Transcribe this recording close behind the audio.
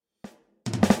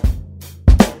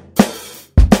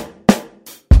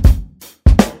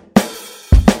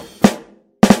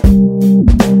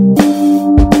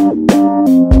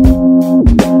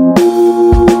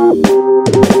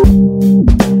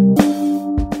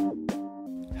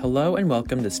Hello and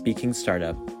welcome to Speaking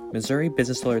Startup, Missouri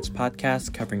Business Alert's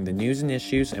podcast covering the news and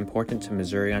issues important to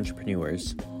Missouri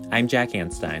entrepreneurs. I'm Jack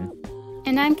Anstein.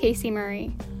 And I'm Casey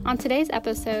Murray. On today's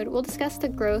episode, we'll discuss the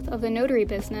growth of the notary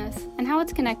business and how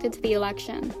it's connected to the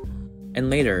election. And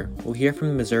later, we'll hear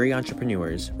from Missouri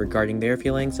entrepreneurs regarding their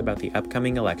feelings about the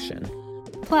upcoming election.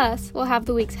 Plus, we'll have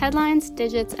the week's headlines,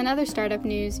 digits, and other startup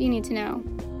news you need to know.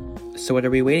 So what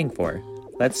are we waiting for?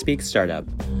 Let's speak startup.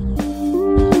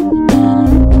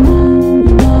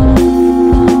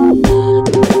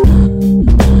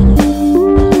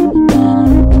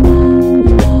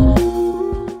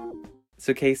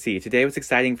 So Casey, today was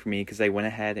exciting for me because I went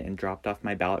ahead and dropped off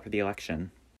my ballot for the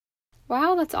election.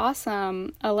 Wow, that's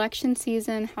awesome. Election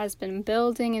season has been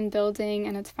building and building,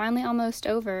 and it's finally almost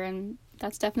over, and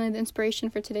that's definitely the inspiration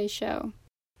for today's show.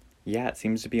 Yeah, it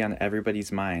seems to be on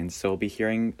everybody's minds, so we'll be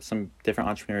hearing some different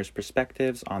entrepreneurs'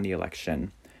 perspectives on the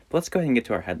election. But let's go ahead and get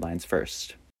to our headlines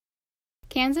first.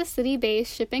 Kansas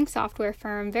City-based shipping software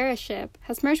firm Veriship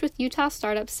has merged with Utah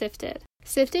startup Sifted.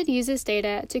 Sifted uses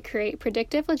data to create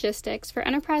predictive logistics for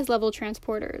enterprise-level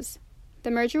transporters.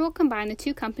 The merger will combine the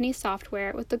two companies'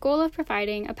 software with the goal of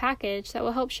providing a package that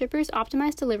will help shippers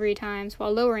optimize delivery times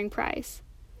while lowering price.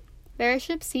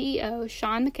 Veriship CEO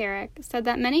Sean McCarrick said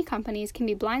that many companies can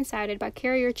be blindsided by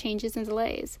carrier changes and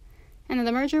delays, and that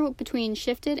the merger between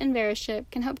Shifted and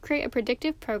Veriship can help create a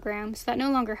predictive program so that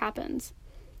no longer happens.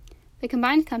 The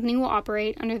combined company will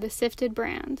operate under the Sifted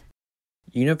brand.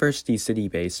 University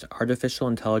City-based artificial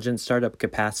intelligence startup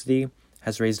Capacity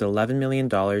has raised $11 million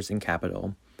in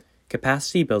capital.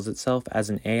 Capacity bills itself as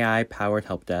an AI-powered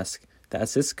help desk that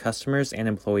assists customers and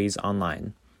employees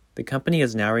online. The company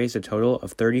has now raised a total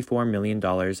of $34 million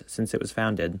since it was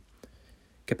founded.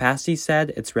 Capacity said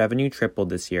its revenue tripled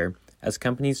this year as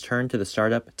companies turn to the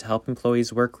startup to help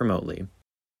employees work remotely.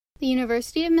 The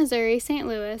University of Missouri St.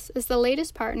 Louis is the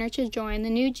latest partner to join the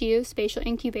new geospatial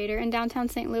incubator in downtown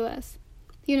St. Louis.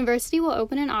 The university will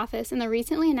open an office in the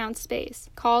recently announced space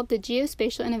called the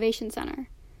Geospatial Innovation Center.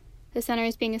 The center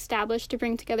is being established to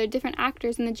bring together different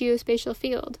actors in the geospatial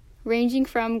field, ranging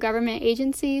from government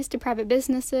agencies to private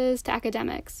businesses to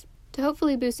academics, to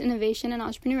hopefully boost innovation and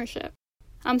entrepreneurship.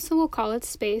 UMSA will call its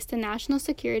space the National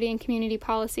Security and Community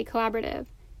Policy Collaborative,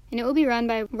 and it will be run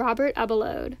by Robert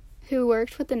Abelode, who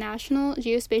worked with the National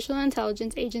Geospatial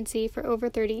Intelligence Agency for over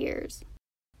 30 years.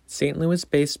 St.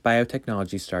 Louis-based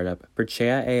biotechnology startup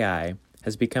Perchea AI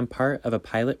has become part of a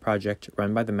pilot project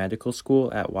run by the medical school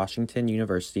at Washington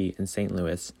University in St.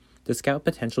 Louis to scout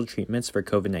potential treatments for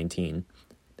COVID-19.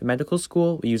 The medical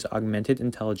school will use augmented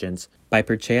intelligence by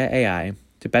Perchea AI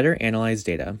to better analyze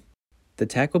data. The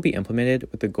tech will be implemented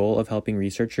with the goal of helping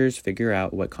researchers figure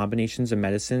out what combinations of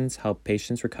medicines help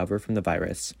patients recover from the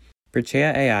virus.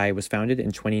 Perchea AI was founded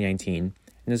in 2019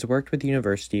 and has worked with the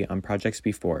university on projects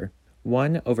before,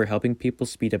 one over helping people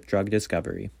speed up drug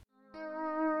discovery.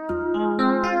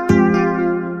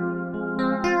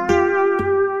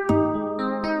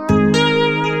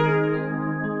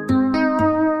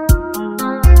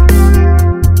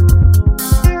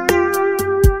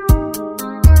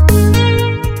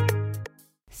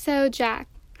 So, Jack,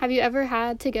 have you ever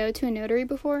had to go to a notary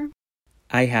before?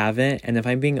 I haven't, and if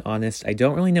I'm being honest, I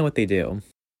don't really know what they do.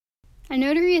 A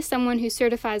notary is someone who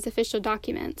certifies official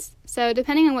documents, so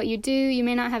depending on what you do, you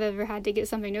may not have ever had to get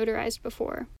something notarized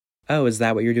before. Oh, is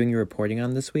that what you're doing your reporting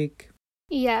on this week?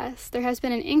 Yes, there has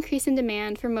been an increase in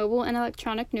demand for mobile and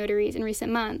electronic notaries in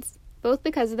recent months, both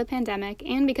because of the pandemic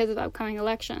and because of upcoming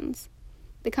elections.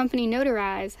 The company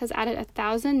Notarize has added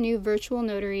 1,000 new virtual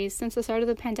notaries since the start of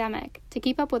the pandemic to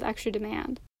keep up with extra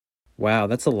demand. Wow,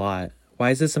 that's a lot. Why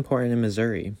is this important in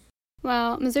Missouri?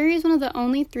 Well, Missouri is one of the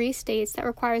only 3 states that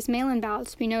requires mail-in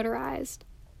ballots to be notarized.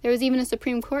 There was even a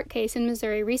Supreme Court case in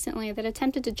Missouri recently that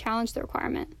attempted to challenge the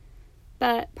requirement.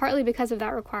 But partly because of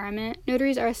that requirement,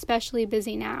 notaries are especially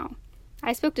busy now.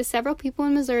 I spoke to several people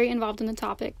in Missouri involved in the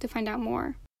topic to find out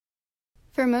more.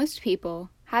 For most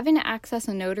people, having to access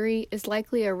a notary is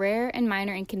likely a rare and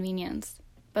minor inconvenience.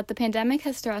 But the pandemic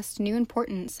has thrust new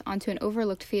importance onto an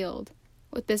overlooked field.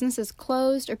 With businesses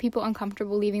closed or people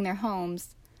uncomfortable leaving their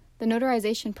homes, the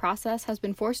notarization process has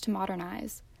been forced to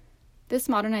modernize. This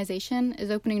modernization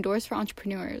is opening doors for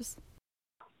entrepreneurs.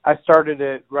 I started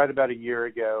it right about a year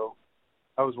ago.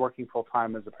 I was working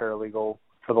full-time as a paralegal.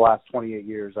 For the last 28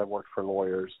 years, I've worked for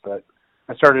lawyers, but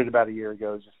I started about a year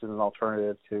ago just as an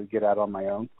alternative to get out on my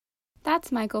own.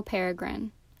 That's Michael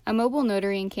Peregrine, a mobile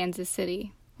notary in Kansas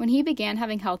City. When he began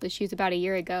having health issues about a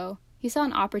year ago, he saw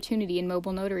an opportunity in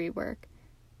mobile notary work.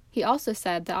 He also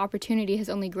said the opportunity has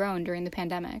only grown during the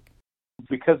pandemic.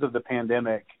 Because of the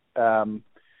pandemic, the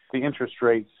interest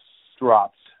rates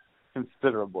dropped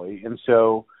considerably. And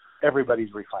so everybody's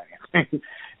refinancing.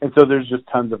 And so there's just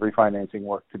tons of refinancing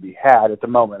work to be had at the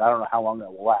moment. I don't know how long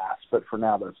that will last, but for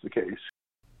now that's the case.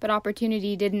 But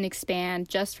opportunity didn't expand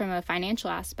just from a financial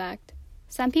aspect.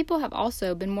 Some people have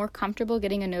also been more comfortable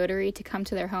getting a notary to come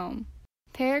to their home.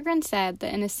 Peregrine said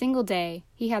that in a single day,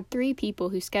 he had 3 people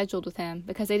who scheduled with him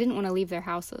because they didn't want to leave their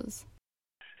houses.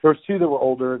 There was 2 that were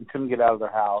older and couldn't get out of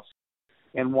their house,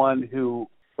 and one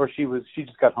she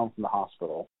just got home from the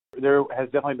hospital. There has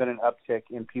definitely been an uptick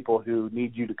in people who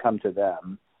need you to come to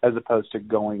them as opposed to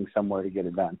going somewhere to get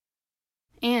it done.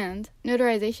 And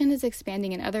notarization is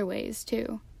expanding in other ways,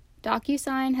 too.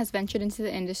 DocuSign has ventured into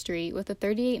the industry with a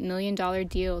 $38 million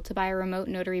deal to buy a remote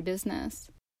notary business.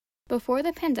 Before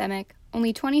the pandemic,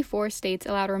 only 24 states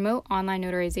allowed remote online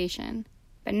notarization,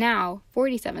 but now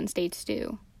 47 states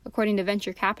do, according to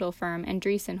venture capital firm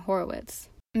Andreessen Horowitz.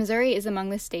 Missouri is among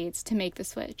the states to make the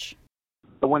switch.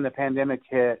 But when the pandemic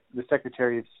hit, the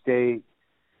Secretary of State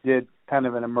did kind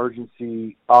of an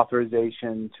emergency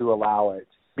authorization to allow it.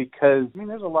 Because,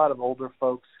 there's a lot of older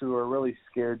folks who are really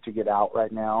scared to get out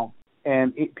right now,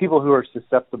 and people who are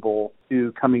susceptible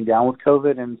to coming down with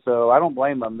COVID, and so I don't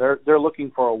blame them. They're looking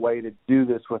for a way to do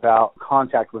this without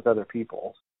contact with other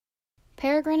people.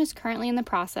 Peregrine is currently in the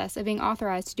process of being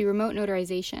authorized to do remote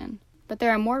notarization, but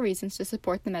there are more reasons to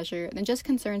support the measure than just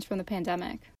concerns from the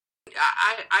pandemic.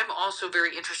 I'm also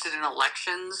very interested in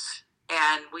elections.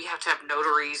 And we have to have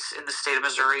notaries in the state of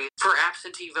Missouri for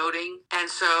absentee voting. And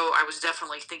so I was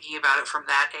definitely thinking about it from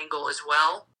that angle as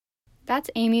well. That's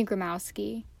Amy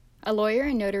Gromowski, a lawyer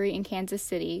and notary in Kansas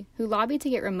City who lobbied to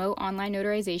get remote online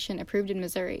notarization approved in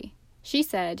Missouri. She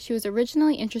said she was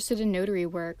originally interested in notary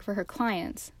work for her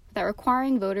clients, but that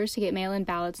requiring voters to get mail-in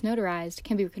ballots notarized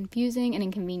can be confusing and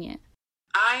inconvenient.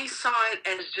 I saw it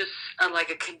as just like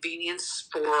a convenience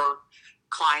for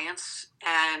clients,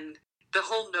 and the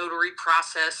whole notary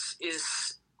process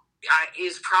is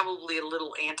probably a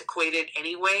little antiquated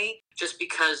anyway, just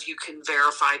because you can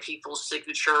verify people's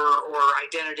signature or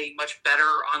identity much better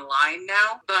online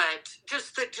now. But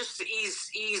just the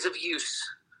ease of use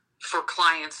for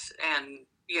clients and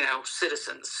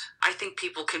citizens. I think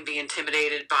people can be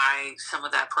intimidated by some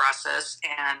of that process,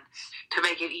 and to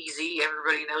make it easy,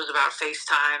 everybody knows about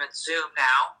FaceTime and Zoom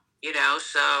now,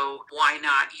 so why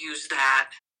not use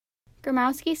that?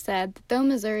 Gromowski said that though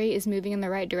Missouri is moving in the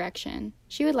right direction,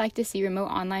 she would like to see remote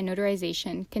online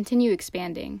notarization continue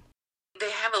expanding. They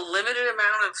have a limited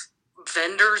amount of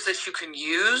vendors that you can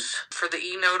use for the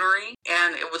e-notary,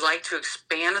 and it would like to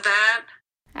expand that.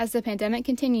 As the pandemic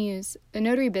continues, the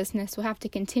notary business will have to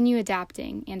continue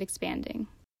adapting and expanding.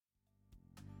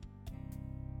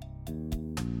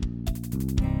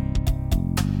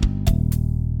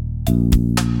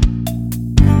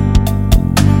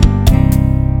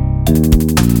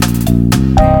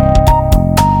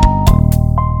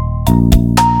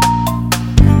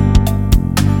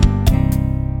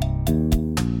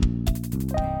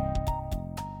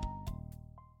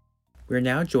 We're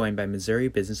now joined by Missouri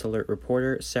Business Alert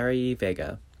reporter Sarai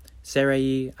Vega.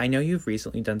 Sarai, I know you've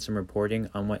recently done some reporting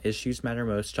on what issues matter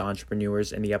most to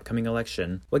entrepreneurs in the upcoming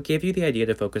election. What gave you the idea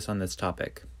to focus on this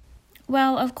topic?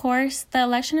 Well, of course, the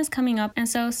election is coming up, and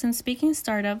so since Speaking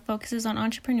Startup focuses on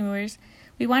entrepreneurs,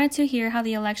 we wanted to hear how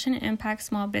the election impacts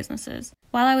small businesses.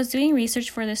 While I was doing research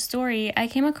for this story, I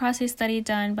came across a study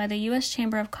done by the U.S.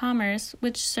 Chamber of Commerce,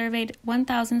 which surveyed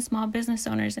 1,000 small business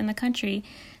owners in the country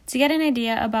to get an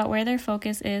idea about where their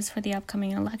focus is for the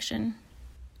upcoming election.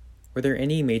 Were there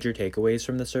any major takeaways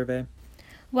from the survey?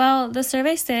 Well, the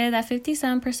survey stated that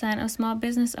 57% of small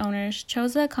business owners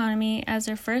chose the economy as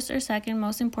their first or second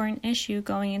most important issue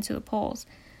going into the polls.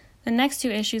 The next 2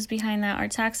 issues behind that are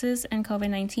taxes and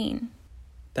COVID-19.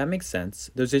 That makes sense.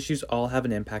 Those issues all have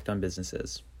an impact on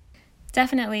businesses.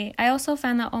 Definitely. I also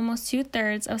found that almost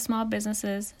 2/3 of small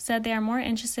businesses said they are more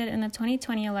interested in the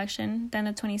 2020 election than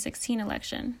the 2016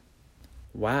 election.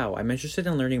 Wow, I'm interested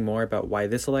in learning more about why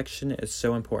this election is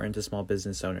so important to small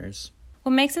business owners.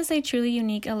 What makes this a truly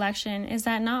unique election is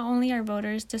that not only are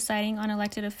voters deciding on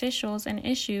elected officials and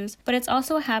issues, but it's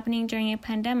also happening during a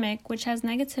pandemic which has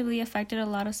negatively affected a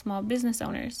lot of small business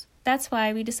owners. That's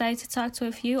why we decided to talk to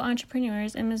a few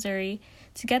entrepreneurs in Missouri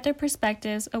to get their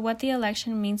perspectives of what the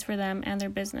election means for them and their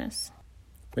business.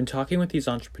 When talking with these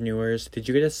entrepreneurs, did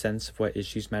you get a sense of what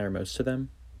issues matter most to them?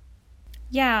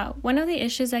 Yeah, one of the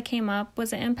issues that came up was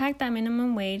the impact that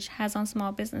minimum wage has on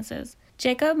small businesses.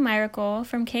 Jacob Miracle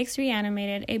from Cakes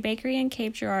Reanimated, a bakery in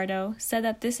Cape Girardeau, said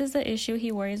that this is the issue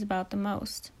he worries about the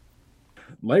most.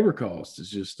 Labor costs is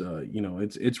just,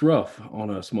 it's rough on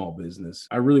a small business.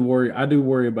 I do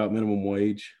worry about minimum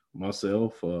wage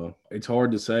myself. It's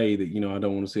hard to say that, I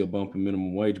don't want to see a bump in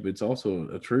minimum wage, but it's also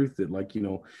a truth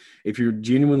that, if you're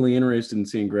genuinely interested in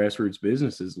seeing grassroots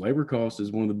businesses, labor cost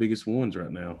is one of the biggest ones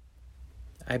right now.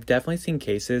 I've definitely seen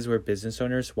cases where business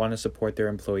owners want to support their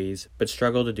employees, but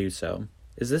struggle to do so.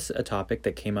 Is this a topic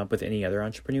that came up with any other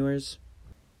entrepreneurs?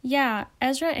 Yeah,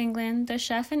 Ezra England, the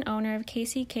chef and owner of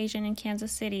Casey Cajun in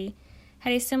Kansas City,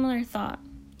 had a similar thought.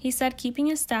 He said keeping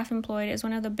his staff employed is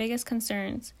one of the biggest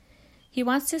concerns. He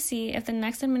wants to see if the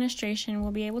next administration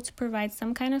will be able to provide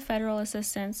some kind of federal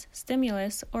assistance,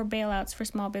 stimulus, or bailouts for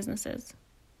small businesses.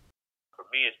 For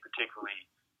me, it's particularly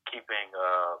keeping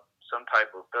some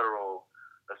type of federal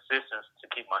assistance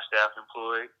to keep my staff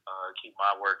employed, keep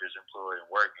my workers employed and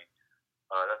working.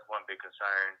 That's one big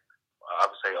concern. I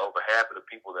would say over half of the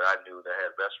people that I knew that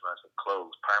had restaurants have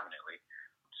closed permanently.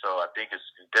 So I think it's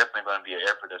definitely going to be an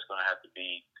effort that's going to have to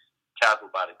be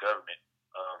tackled by the government,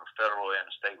 the federal and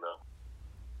the state level.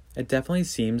 It definitely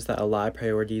seems that a lot of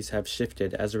priorities have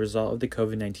shifted as a result of the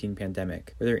COVID-19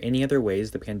 pandemic. Were there any other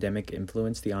ways the pandemic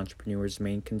influenced the entrepreneurs'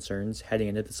 main concerns heading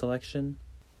into this election?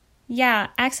 Yeah,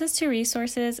 access to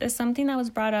resources is something that was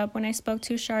brought up when I spoke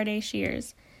to Sharday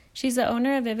Shears. She's the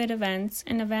owner of Vivid Events,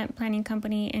 an event planning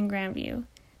company in Grandview.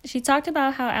 She talked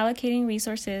about how allocating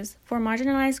resources for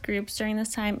marginalized groups during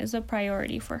this time is a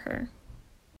priority for her.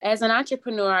 As an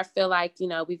entrepreneur, I feel like,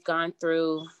 we've gone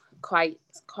through quite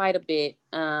a bit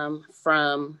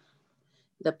from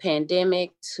the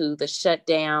pandemic to the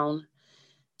shutdown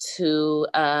to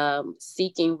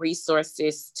seeking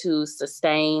resources to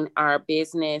sustain our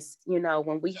business.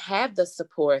 When we have the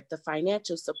support, the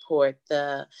financial support,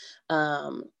 the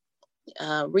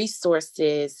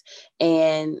resources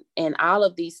and all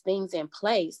of these things in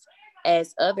place,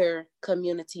 as other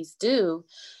communities do,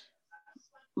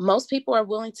 most people are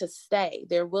willing to stay.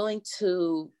 They're willing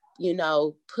to,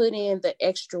 put in the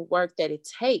extra work that it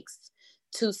takes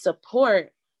to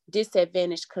support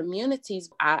disadvantaged communities.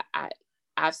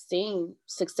 I've seen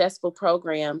successful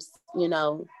programs,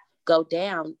 go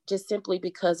down just simply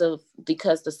because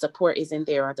the support isn't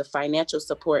there or the financial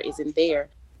support isn't there.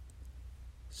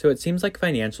 So it seems like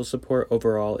financial support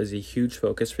overall is a huge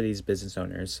focus for these business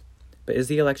owners. But is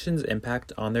the election's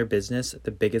impact on their business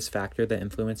the biggest factor that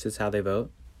influences how they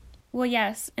vote? Well,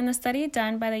 yes. In a study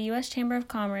done by the U.S. Chamber of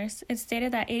Commerce, it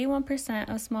stated that 81%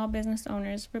 of small business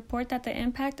owners report that the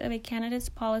impact of a candidate's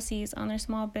policies on their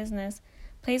small business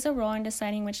plays a role in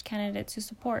deciding which candidate to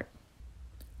support.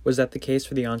 Was that the case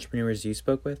for the entrepreneurs you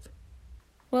spoke with?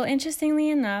 Well, interestingly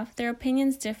enough, their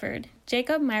opinions differed.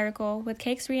 Jacob Miracle with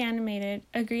Cakes Reanimated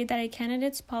agreed that a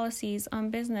candidate's policies on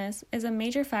business is a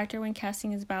major factor when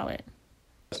casting his ballot.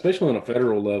 Especially on a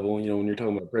federal level, when you're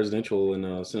talking about presidential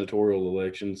and senatorial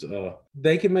elections,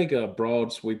 they can make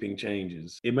broad sweeping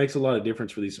changes. It makes a lot of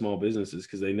difference for these small businesses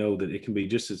because they know that it can be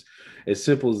just as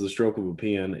simple as the stroke of a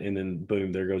pen and then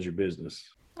boom, there goes your business.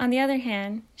 On the other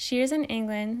hand, Shears in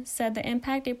England said the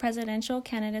impact a presidential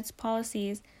candidate's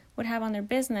policies would have on their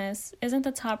business isn't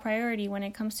the top priority when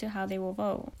it comes to how they will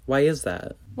vote. Why is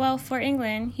that? Well, for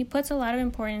England, he puts a lot of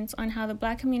importance on how the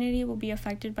Black community will be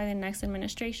affected by the next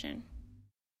administration.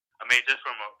 I mean, just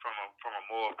from a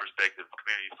moral perspective,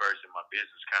 community first and my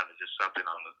business kind of just something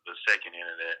on the second end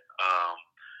of that.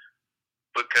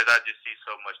 Because I just see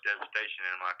so much devastation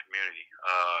in my community,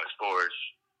 as far as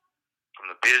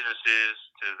from the businesses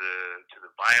to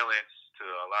the violence to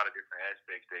a lot of different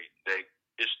aspects.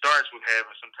 It starts with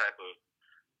having some type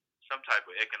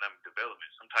of economic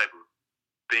development, some type of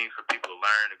thing for people to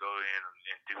learn to go in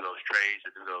and do those trades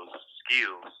or do those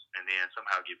skills, and then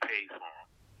somehow get paid for them.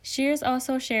 Shears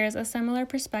also shares a similar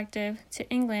perspective to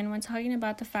England when talking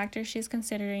about the factors she's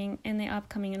considering in the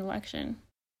upcoming election.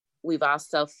 We've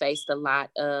also faced a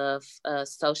lot of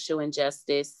social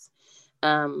injustice,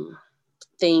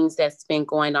 things that's been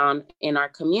going on in our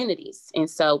communities. And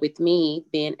so with me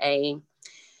being a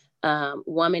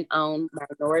woman-owned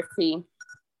minority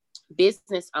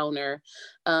business owner,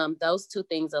 those two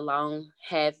things alone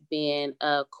have been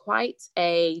quite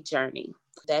a journey.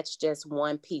 That's just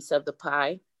one piece of the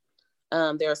pie.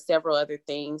 There are several other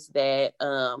things that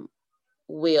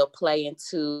will play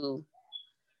into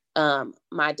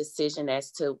my decision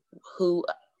as to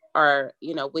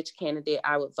which candidate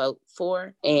I would vote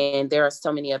for. And there are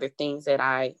so many other things that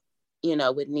I,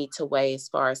 would need to weigh as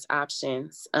far as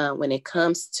options when it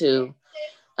comes to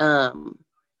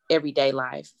everyday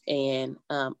life and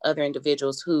other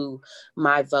individuals who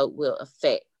my vote will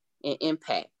affect and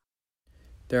impact.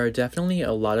 There are definitely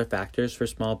a lot of factors for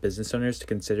small business owners to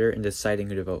consider in deciding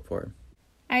who to vote for.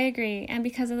 I agree, and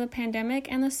because of the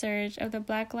pandemic and the surge of the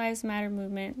Black Lives Matter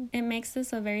movement, it makes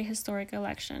this a very historic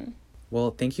election.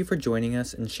 Well, thank you for joining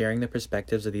us and sharing the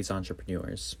perspectives of these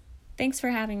entrepreneurs. Thanks for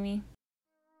having me.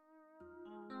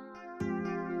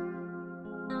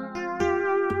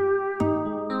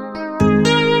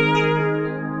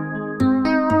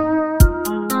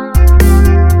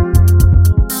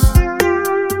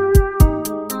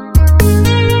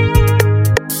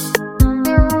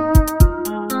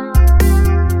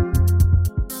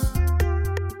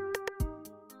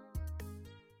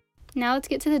 Now let's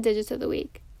get to the digits of the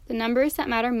week, the numbers that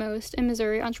matter most in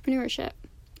Missouri entrepreneurship.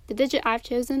 The digit I've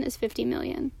chosen is 50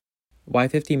 million. Why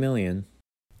 50 million?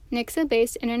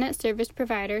 Nixa-based internet service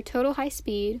provider Total High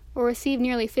Speed will receive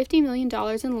nearly $50 million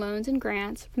in loans and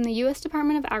grants from the U.S.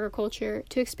 Department of Agriculture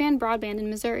to expand broadband in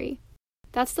Missouri.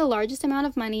 That's the largest amount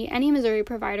of money any Missouri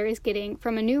provider is getting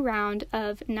from a new round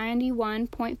of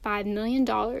 $91.5 million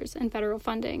in federal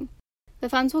funding. The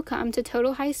funds will come to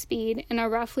Total High Speed in a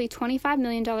roughly $25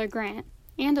 million grant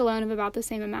and a loan of about the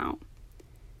same amount.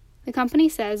 The company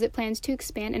says it plans to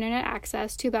expand internet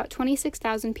access to about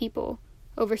 26,000 people,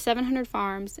 over 700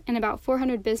 farms, and about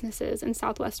 400 businesses in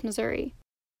southwest Missouri.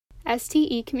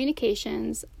 STE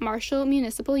Communications, Marshall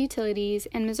Municipal Utilities,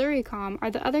 and MissouriCom are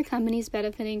the other companies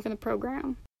benefiting from the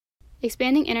program.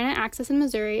 Expanding internet access in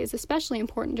Missouri is especially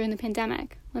important during the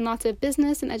pandemic, when lots of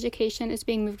business and education is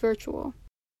being moved virtual.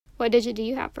 What digit do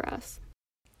you have for us?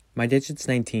 My digit's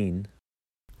 19.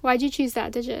 Why'd you choose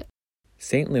that digit?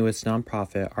 St. Louis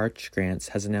nonprofit Arch Grants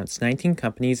has announced 19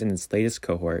 companies in its latest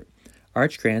cohort.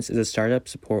 Arch Grants is a startup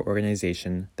support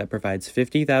organization that provides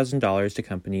 $50,000 to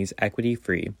companies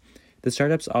equity-free. The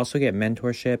startups also get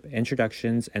mentorship,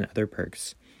 introductions, and other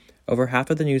perks. Over half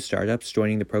of the new startups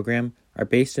joining the program are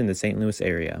based in the St. Louis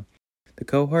area. The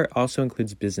cohort also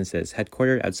includes businesses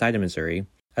headquartered outside of Missouri.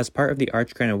 As part of the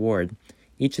Arch Grant Award,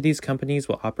 each of these companies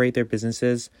will operate their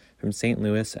businesses from St.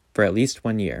 Louis for at least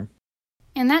 1 year.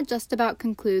 And that just about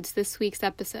concludes this week's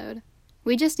episode.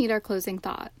 We just need our closing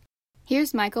thought.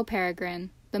 Here's Michael Peregrine,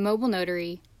 the mobile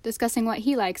notary, discussing what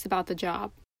he likes about the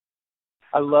job.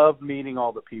 I love meeting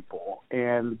all the people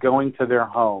and going to their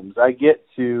homes. I get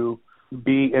to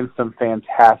be in some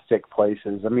fantastic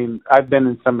places. I mean, I've been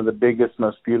in some of the biggest,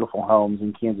 most beautiful homes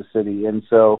in Kansas City, and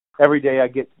so every day I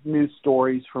get new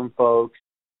stories from folks.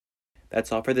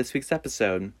 That's all for this week's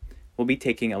episode. We'll be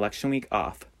taking election week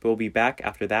off, but we'll be back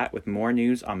after that with more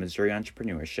news on Missouri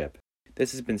entrepreneurship.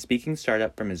 This has been Speaking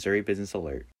Startup from Missouri Business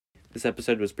Alert. This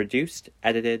episode was produced,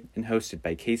 edited, and hosted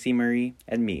by Casey Murray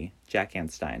and me, Jack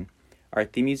Anstein. Our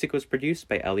theme music was produced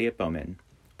by Elliot Bowman.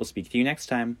 We'll speak to you next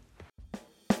time.